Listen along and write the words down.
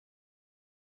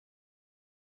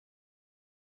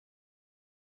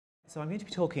So I'm going to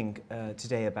be talking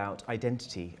today about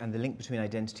identity and the link between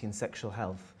identity and sexual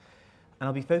health. And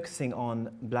I'll be focusing on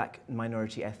black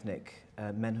minority ethnic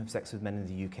men who have sex with men in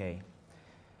the UK.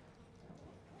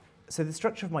 So the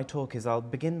structure of my talk is I'll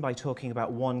begin by talking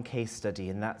about one case study,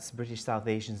 and that's British South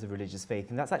Asians of religious faith.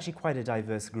 And that's actually quite a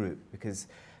diverse group because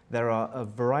there are a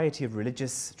variety of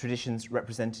religious traditions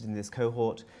represented in this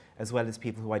cohort, as well as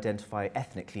people who identify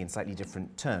ethnically in slightly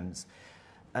different terms.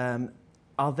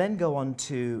 I'll then go on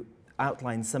to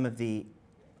outline some of the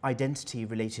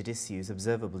identity-related issues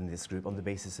observable in this group on the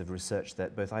basis of research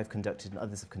that both I've conducted and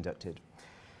others have conducted.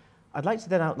 I'd like to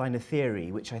then outline a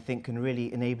theory which I think can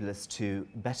really enable us to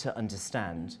better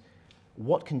understand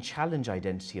what can challenge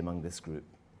identity among this group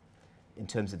in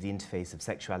terms of the interface of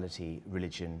sexuality,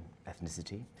 religion,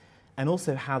 ethnicity, and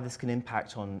also how this can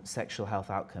impact on sexual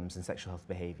health outcomes and sexual health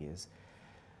behaviours.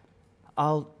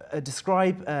 I'll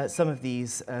describe some of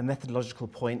these methodological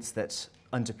points that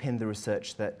underpin the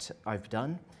research that I've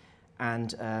done,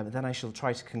 and then I shall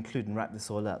try to conclude and wrap this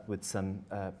all up with some,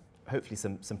 hopefully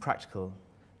some practical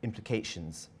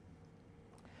implications.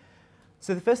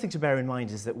 So the first thing to bear in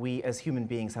mind is that we as human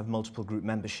beings have multiple group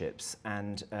memberships,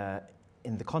 and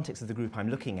in the context of the group I'm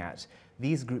looking at,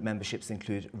 these group memberships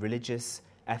include religious,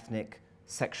 ethnic,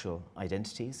 sexual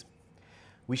identities.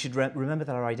 We should remember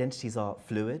that our identities are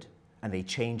fluid and they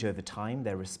change over time.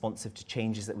 They're responsive to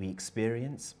changes that we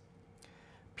experience.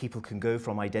 People can go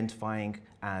from identifying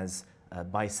as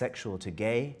bisexual to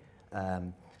gay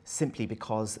simply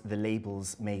because the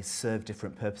labels may serve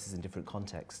different purposes in different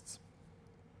contexts.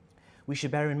 We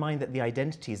should bear in mind that the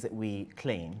identities that we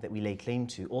lay claim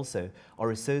to, also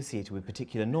are associated with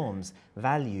particular norms,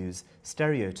 values,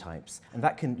 stereotypes, and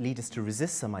that can lead us to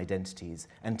resist some identities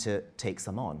and to take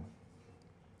some on.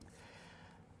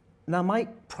 Now, my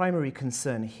primary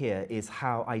concern here is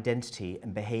how identity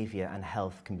and behaviour and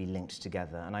health can be linked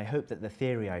together, and I hope that the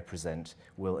theory I present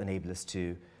will enable us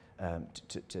to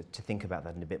think about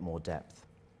that in a bit more depth.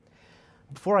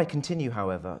 Before I continue,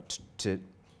 however, to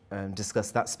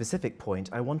discuss that specific point,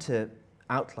 I want to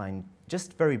outline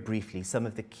just very briefly some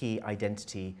of the key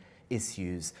identity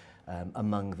issues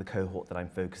among the cohort that I'm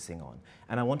focusing on.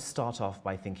 And I want to start off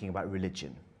by thinking about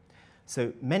religion.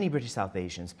 So many British South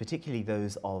Asians, particularly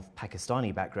those of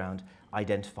Pakistani background,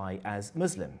 identify as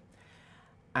Muslim.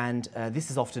 And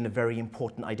this is often a very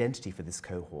important identity for this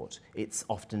cohort. It's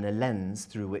often a lens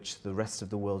through which the rest of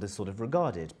the world is sort of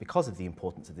regarded because of the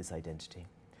importance of this identity.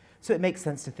 So it makes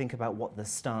sense to think about what the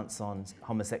stance on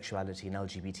homosexuality and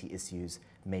LGBT issues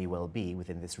may well be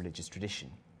within this religious tradition.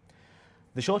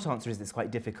 The short answer is it's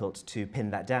quite difficult to pin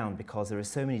that down because there are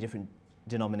so many different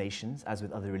denominations, as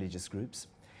with other religious groups,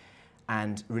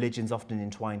 and religion's often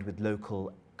entwined with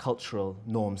local cultural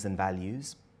norms and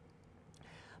values.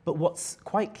 But what's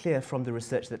quite clear from the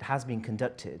research that has been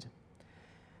conducted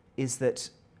is that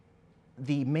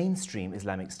the mainstream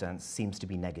Islamic stance seems to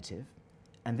be negative,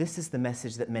 and this is the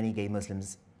message that many gay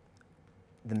Muslims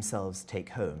themselves take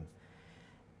home.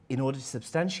 In order to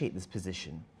substantiate this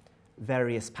position,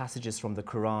 various passages from the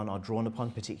Quran are drawn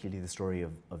upon, particularly the story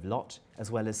of Lot,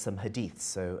 as well as some hadiths,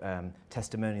 so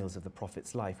testimonials of the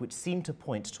Prophet's life, which seem to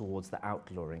point towards the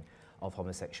outlawing of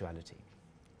homosexuality.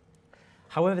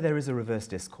 However, there is a reverse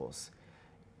discourse.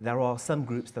 There are some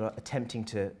groups that are attempting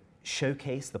to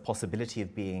showcase the possibility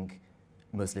of being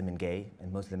Muslim and gay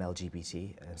and Muslim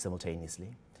LGBT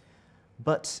simultaneously.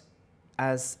 But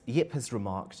as Yip has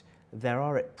remarked, there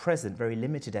are at present very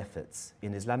limited efforts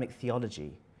in Islamic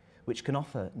theology which can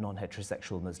offer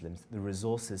non-heterosexual Muslims the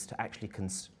resources to actually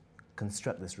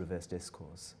construct this reverse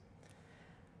discourse,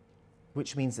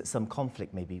 which means that some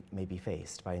conflict may be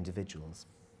faced by individuals.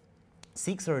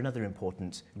 Sikhs are another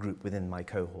important group within my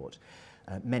cohort.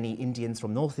 Many Indians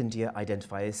from North India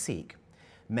identify as Sikh.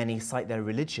 Many cite their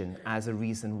religion as a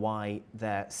reason why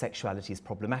their sexuality is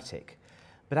problematic.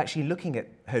 But actually looking at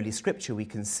Holy Scripture, we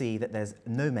can see that there's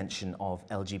no mention of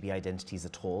LGBT identities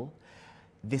at all.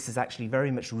 This is actually very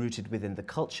much rooted within the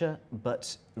culture,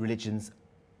 but religions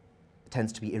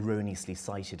tends to be erroneously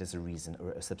cited as a reason or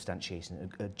a substantiation,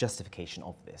 a justification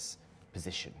of this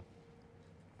position.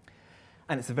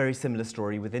 And it's a very similar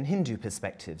story within Hindu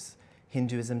perspectives.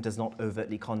 Hinduism does not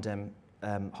overtly condemn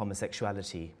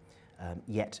homosexuality,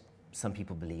 yet some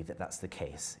people believe that that's the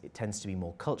case. It tends to be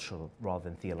more cultural rather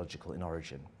than theological in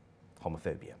origin,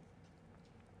 homophobia.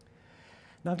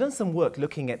 Now, I've done some work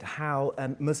looking at how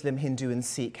Muslim, Hindu and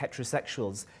Sikh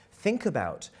heterosexuals think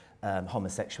about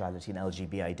homosexuality and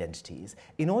LGBT identities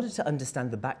in order to understand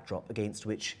the backdrop against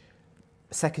which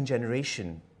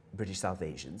second-generation British South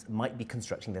Asians might be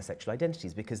constructing their sexual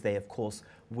identities, because they, of course,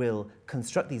 will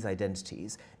construct these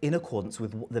identities in accordance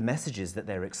with the messages that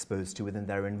they're exposed to within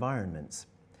their environments.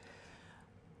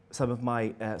 Some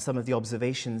of the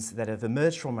observations that have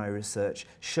emerged from my research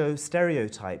show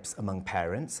stereotypes among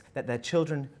parents that their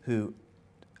children who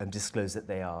disclose that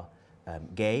they are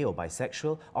gay or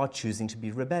bisexual are choosing to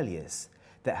be rebellious,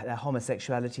 that their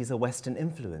homosexuality is a Western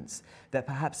influence, that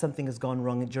perhaps something has gone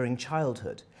wrong during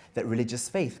childhood, that religious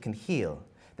faith can heal,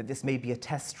 that this may be a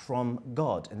test from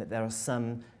God, and that there's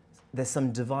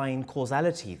some divine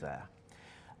causality there,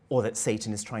 or that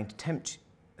Satan is trying to tempt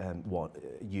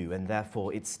you, and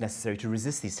therefore it's necessary to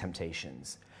resist these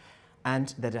temptations,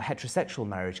 and that a heterosexual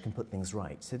marriage can put things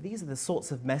right. So these are the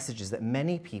sorts of messages that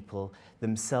many people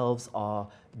themselves are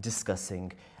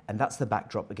discussing, and that's the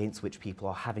backdrop against which people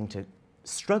are having to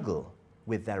struggle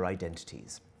with their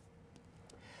identities.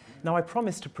 Now, I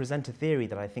promised to present a theory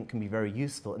that I think can be very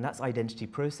useful, and that's identity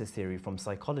process theory from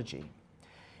psychology.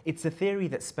 It's a theory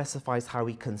that specifies how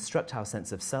we construct our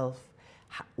sense of self,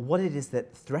 what it is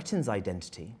that threatens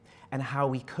identity, and how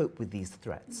we cope with these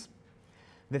threats.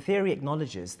 The theory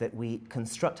acknowledges that we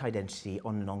construct identity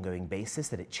on an ongoing basis,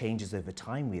 that it changes over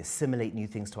time, we assimilate new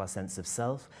things to our sense of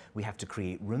self, we have to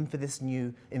create room for this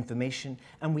new information,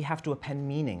 and we have to append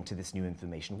meaning to this new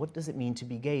information. What does it mean to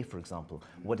be gay, for example?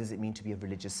 What does it mean to be of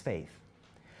religious faith?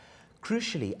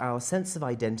 Crucially, our sense of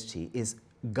identity is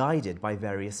guided by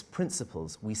various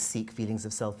principles. We seek feelings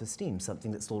of self-esteem,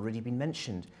 something that's already been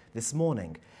mentioned this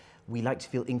morning. We like to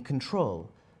feel in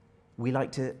control. We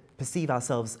like to perceive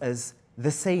ourselves as the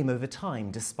same over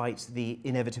time, despite the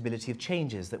inevitability of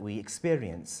changes that we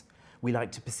experience. We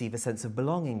like to perceive a sense of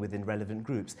belonging within relevant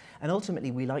groups. And ultimately,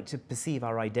 we like to perceive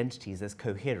our identities as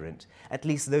coherent, at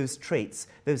least those traits,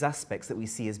 those aspects that we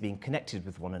see as being connected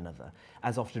with one another,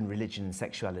 as often religion and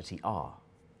sexuality are.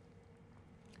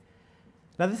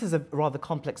 Now, this is a rather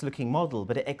complex-looking model,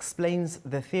 but it explains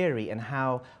the theory and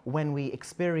how, when we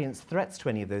experience threats to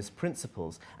any of those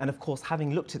principles, and of course,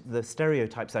 having looked at the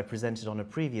stereotypes I presented on a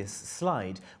previous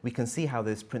slide, we can see how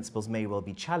those principles may well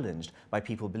be challenged by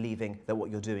people believing that what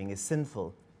you're doing is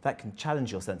sinful. That can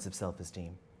challenge your sense of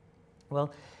self-esteem.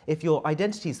 Well, if your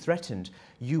identity is threatened,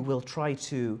 you will try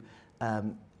to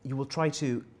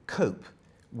cope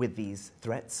with these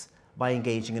threats by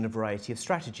engaging in a variety of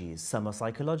strategies. Some are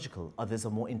psychological, others are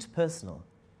more interpersonal,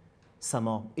 some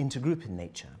are intergroup in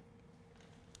nature.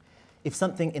 If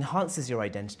something enhances your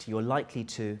identity, you're likely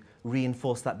to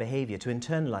reinforce that behavior, to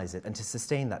internalize it, and to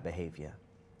sustain that behavior.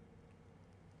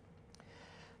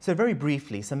 So very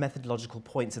briefly, some methodological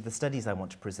points of the studies I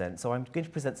want to present. So I'm going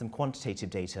to present some quantitative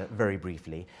data very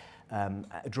briefly,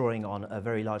 drawing on a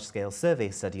very large-scale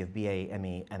survey study of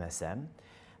BME MSM.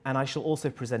 And I shall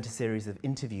also present a series of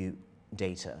interview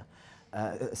data,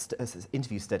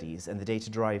 interview studies, and the data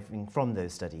deriving from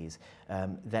those studies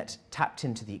that tapped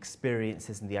into the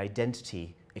experiences and the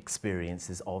identity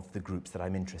experiences of the groups that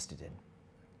I'm interested in.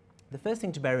 The first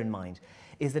thing to bear in mind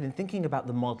is that in thinking about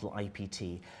the model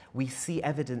IPT, we see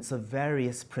evidence of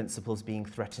various principles being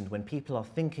threatened when people are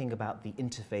thinking about the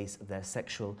interface of their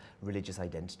sexual religious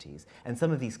identities. And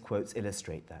some of these quotes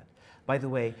illustrate that. By the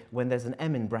way, when there's an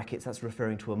M in brackets, that's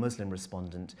referring to a Muslim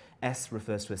respondent, S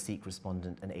refers to a Sikh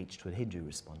respondent, and H to a Hindu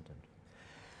respondent.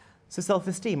 So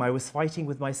self-esteem, I was fighting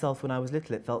with myself when I was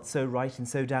little. It felt so right and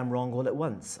so damn wrong all at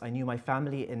once. I knew my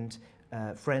family and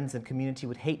friends and community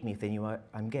would hate me if they knew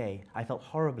I'm gay. I felt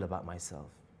horrible about myself.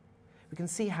 We can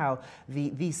see how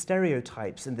these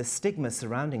stereotypes and the stigma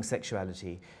surrounding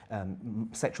sexuality,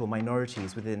 sexual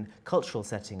minorities within cultural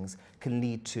settings can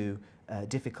lead to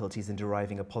difficulties in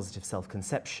deriving a positive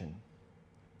self-conception.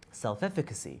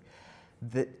 Self-efficacy,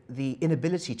 the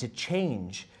inability to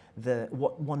change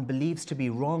what one believes to be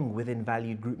wrong within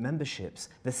valued group memberships,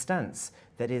 the stance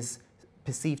that is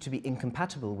perceived to be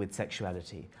incompatible with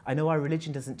sexuality. I know our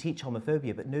religion doesn't teach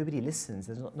homophobia, but nobody listens.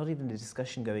 There's not even a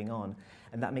discussion going on,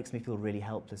 and that makes me feel really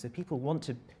helpless. So people want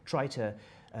to try to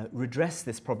redress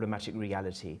this problematic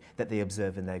reality that they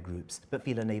observe in their groups, but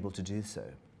feel unable to do so.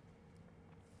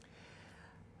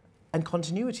 And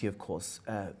continuity, of course,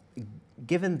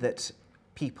 given that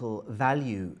people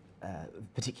value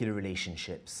particular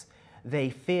relationships,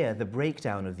 they fear the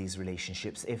breakdown of these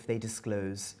relationships if they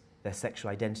disclose their sexual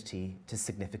identity to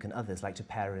significant others, like to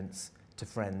parents, to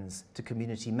friends, to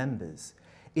community members.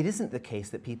 It isn't the case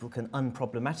that people can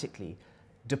unproblematically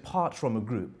depart from a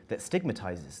group that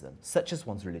stigmatizes them, such as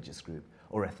one's religious group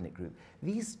or ethnic group.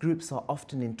 These groups are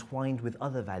often entwined with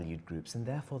other valued groups, and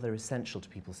therefore they're essential to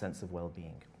people's sense of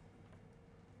well-being.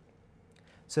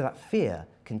 So that fear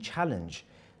can challenge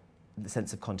the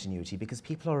sense of continuity because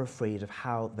people are afraid of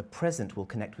how the present will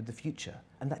connect with the future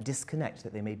and that disconnect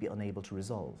that they may be unable to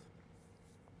resolve.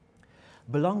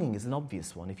 Belonging is an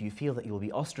obvious one. If you feel that you'll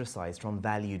be ostracized from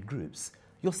valued groups,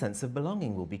 your sense of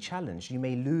belonging will be challenged. You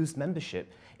may lose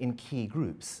membership in key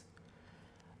groups.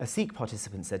 A Sikh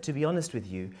participant said, "To be honest with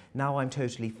you, now I'm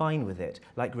totally fine with it,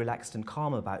 like relaxed and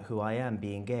calm about who I am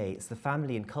being gay. It's the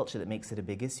family and culture that makes it a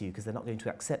big issue because they're not going to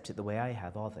accept it the way I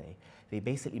have, are they? They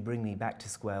basically bring me back to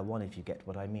square one, if you get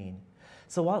what I mean."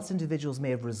 So whilst individuals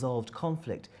may have resolved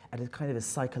conflict at a kind of a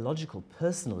psychological,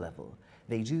 personal level,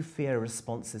 they do fear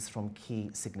responses from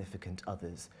key significant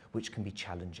others, which can be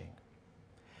challenging.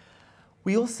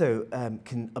 We also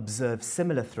can observe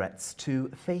similar threats to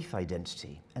faith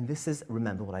identity. And this is,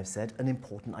 remember what I've said, an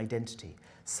important identity.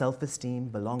 Self-esteem,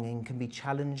 belonging can be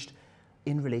challenged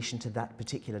in relation to that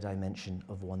particular dimension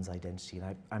of one's identity.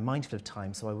 And I'm mindful of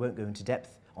time, so I won't go into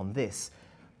depth on this,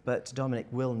 but Dominic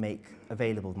will make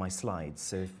available my slides,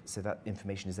 so that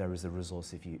information is there as a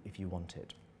resource if you want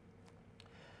it.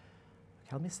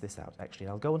 Okay, I'll miss this out, actually.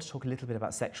 I'll go on to talk a little bit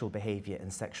about sexual behaviour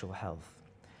and sexual health.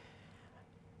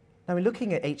 Now, in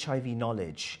looking at HIV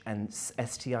knowledge and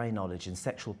STI knowledge and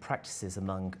sexual practices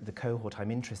among the cohort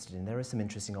I'm interested in, there are some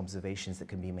interesting observations that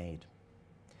can be made.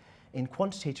 In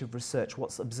quantitative research,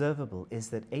 what's observable is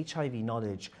that HIV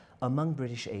knowledge among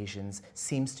British Asians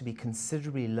seems to be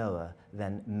considerably lower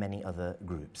than many other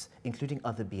groups, including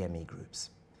other BME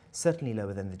groups, certainly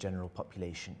lower than the general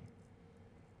population.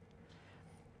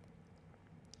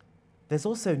 There's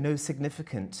also no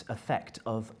significant effect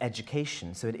of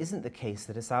education, so it isn't the case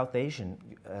that a South Asian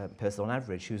person on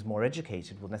average who's more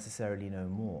educated will necessarily know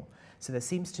more. So there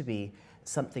seems to be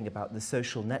something about the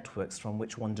social networks from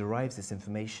which one derives this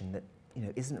information that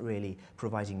isn't really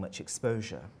providing much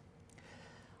exposure.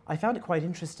 I found it quite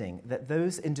interesting that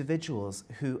those individuals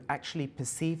who actually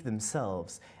perceive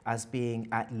themselves as being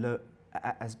at low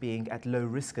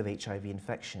risk of HIV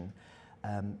infection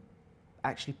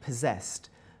actually possessed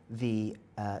the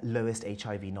lowest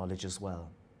HIV knowledge as well.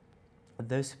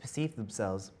 Those who perceive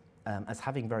themselves as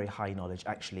having very high knowledge,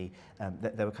 actually,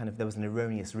 there was an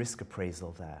erroneous risk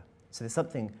appraisal there. So there's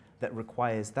something that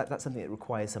requires, that's something that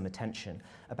requires some attention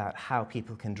about how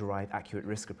people can derive accurate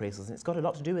risk appraisals. And it's got a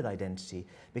lot to do with identity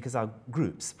because our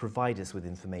groups provide us with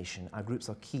information. Our groups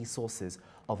are key sources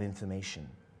of information.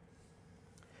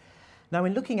 Now,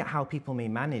 in looking at how people may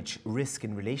manage risk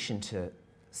in relation to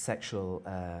sexual,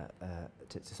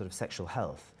 sort of sexual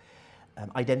health,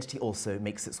 identity also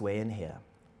makes its way in here.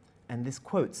 And these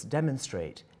quotes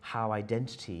demonstrate how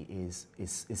identity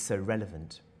is so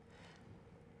relevant.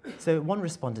 So one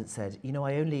respondent said,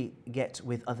 I only get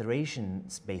with other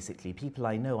Asians, basically, people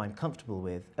I know I'm comfortable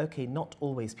with. Okay, not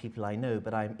always people I know,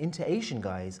 but I'm into Asian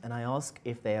guys, and I ask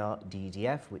if they are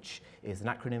DDF, which is an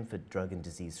acronym for drug and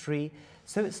disease free,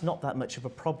 so it's not that much of a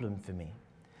problem for me.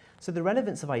 So the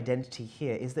relevance of identity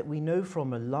here is that we know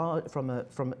from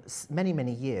many,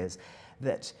 many years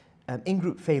that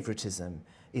in-group favoritism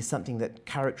is something that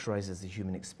characterizes the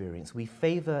human experience. We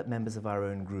favor members of our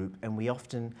own group, and we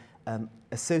often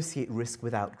associate risk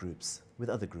with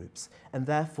other groups. And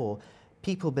therefore,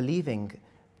 people believing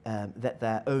that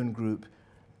their own group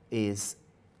is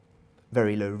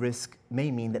very low risk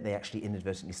may mean that they actually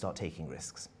inadvertently start taking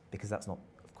risks, because that's not,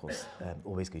 of course,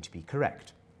 always going to be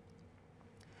correct.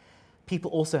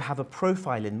 People also have a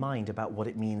profile in mind about what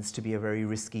it means to be a very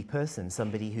risky person.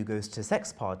 Somebody who goes to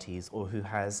sex parties or who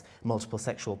has multiple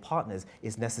sexual partners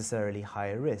is necessarily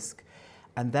higher risk.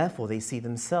 And therefore, they see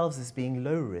themselves as being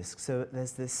low risk. So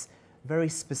there's this very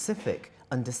specific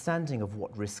understanding of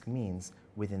what risk means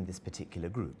within this particular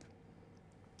group.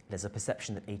 There's a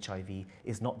perception that HIV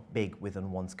is not big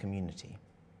within one's community.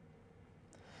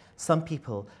 Some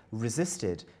people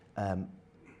resisted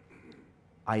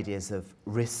ideas of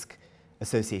risk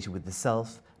associated with the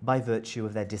self by virtue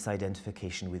of their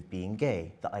disidentification with being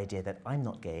gay, the idea that I'm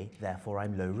not gay, therefore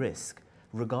I'm low risk,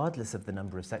 regardless of the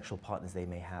number of sexual partners they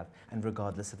may have and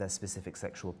regardless of their specific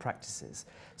sexual practices.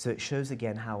 So it shows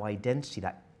again how identity,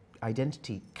 that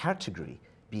identity category,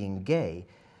 being gay,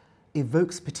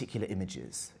 evokes particular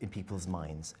images in people's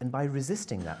minds, and by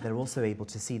resisting that, they're also able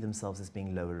to see themselves as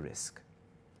being lower risk.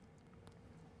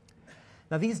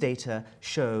 Now, these data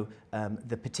show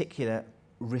the particular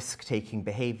risk-taking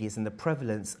behaviours and the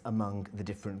prevalence among the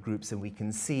different groups, and we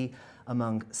can see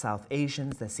among South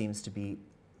Asians there seems to be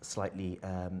slightly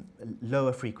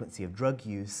lower frequency of drug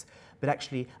use, but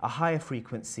actually a higher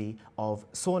frequency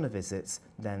of sauna visits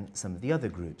than some of the other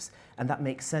groups. And that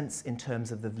makes sense in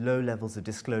terms of the low levels of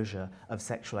disclosure of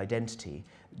sexual identity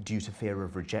due to fear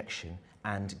of rejection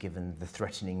and given the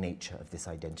threatening nature of this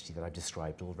identity that I've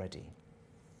described already.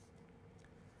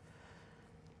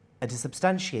 And to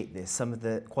substantiate this, some of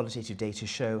the qualitative data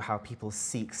show how people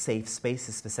seek safe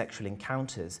spaces for sexual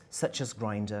encounters, such as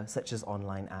Grindr, such as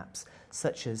online apps,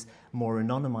 such as more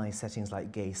anonymized settings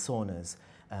like gay saunas,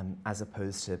 as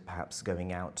opposed to perhaps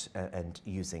going out and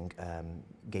using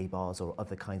gay bars or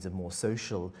other kinds of more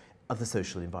other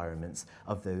social environments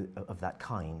of that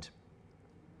kind.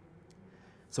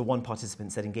 So one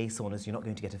participant said, in gay saunas, you're not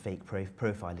going to get a fake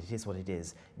profile. It is what it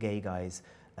is. Gay guys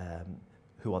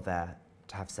who are there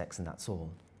to have sex, and that's all.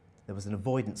 There was an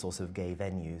avoidance also of gay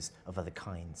venues of other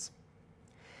kinds.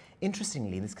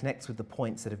 Interestingly, and this connects with the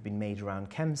points that have been made around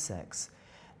chemsex,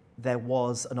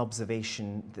 there's an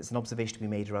observation to be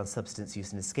made around substance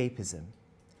use and escapism.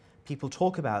 People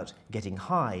talk about getting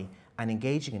high and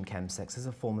engaging in chemsex as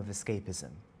a form of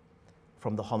escapism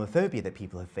from the homophobia that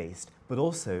people have faced, but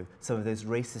also some of those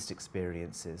racist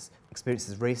experiences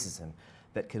of racism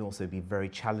that can also be very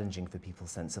challenging for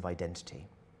people's sense of identity.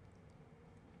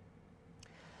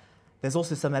 There's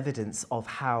also some evidence of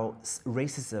how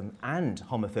racism and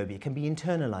homophobia can be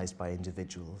internalized by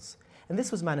individuals. And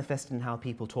this was manifested in how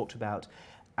people talked about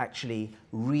actually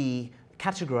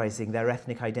recategorizing their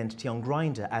ethnic identity on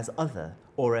Grindr as other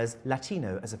or as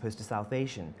Latino as opposed to South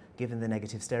Asian, given the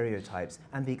negative stereotypes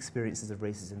and the experiences of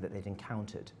racism that they'd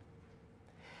encountered.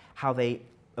 How they,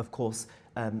 of course,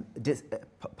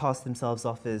 passed themselves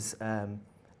off as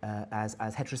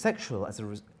heterosexual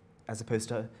as opposed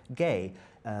to gay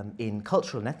in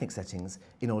cultural and ethnic settings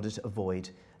in order to avoid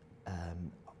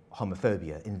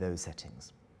homophobia in those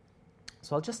settings.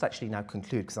 So I'll just actually now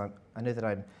conclude, because I know that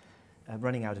I'm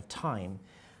running out of time.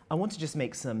 I want to just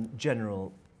make some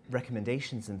general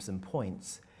recommendations and some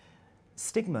points.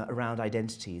 Stigma around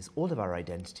identities, all of our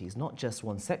identities, not just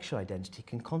one sexual identity,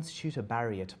 can constitute a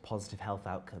barrier to positive health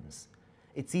outcomes.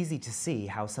 It's easy to see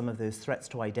how some of those threats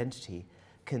to identity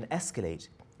can escalate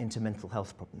into mental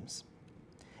health problems.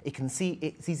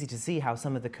 It's easy to see how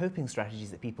some of the coping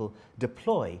strategies that people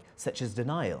deploy, such as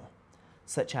denial,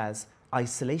 such as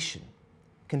isolation,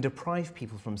 can deprive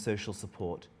people from social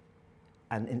support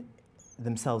and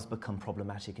themselves become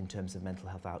problematic in terms of mental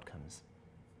health outcomes.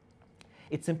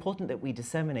 It's important that we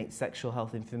disseminate sexual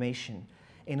health information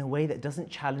in a way that doesn't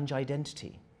challenge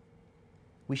identity.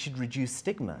 We should reduce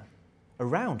stigma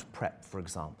around PrEP, for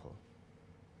example.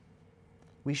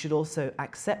 We should also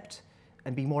accept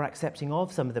and be more accepting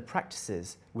of some of the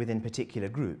practices within particular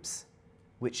groups,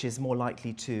 which is more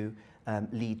likely to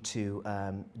lead to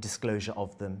disclosure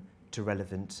of them to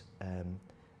relevant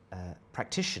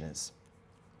practitioners.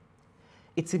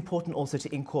 It's important also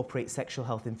to incorporate sexual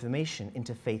health information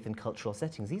into faith and cultural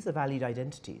settings. These are valued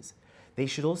identities. They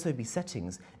should also be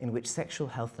settings in which sexual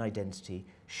health and identity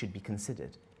should be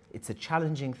considered. It's a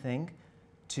challenging thing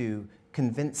to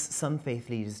convince some faith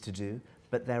leaders to do,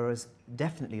 but there is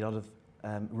definitely a lot of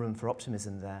room for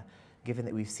optimism there, given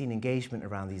that we've seen engagement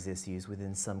around these issues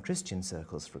within some Christian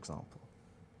circles, for example.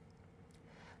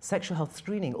 Sexual health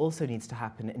screening also needs to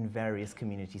happen in various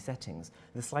community settings.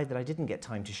 The slide that I didn't get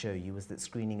time to show you was that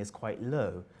screening is quite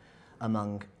low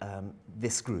among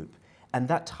this group. And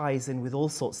that ties in with all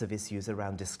sorts of issues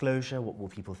around disclosure. What will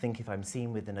people think if I'm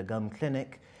seen within a gum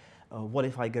clinic? What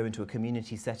if I go into a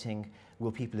community setting?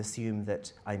 Will people assume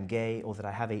that I'm gay or that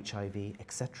I have HIV,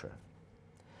 etc.?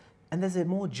 And there's a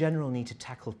more general need to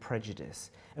tackle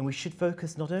prejudice. And we should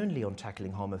focus not only on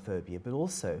tackling homophobia, but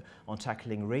also on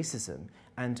tackling racism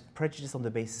and prejudice on the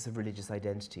basis of religious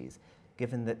identities,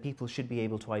 given that people should be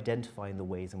able to identify in the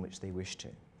ways in which they wish to.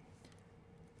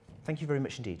 Thank you very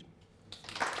much indeed.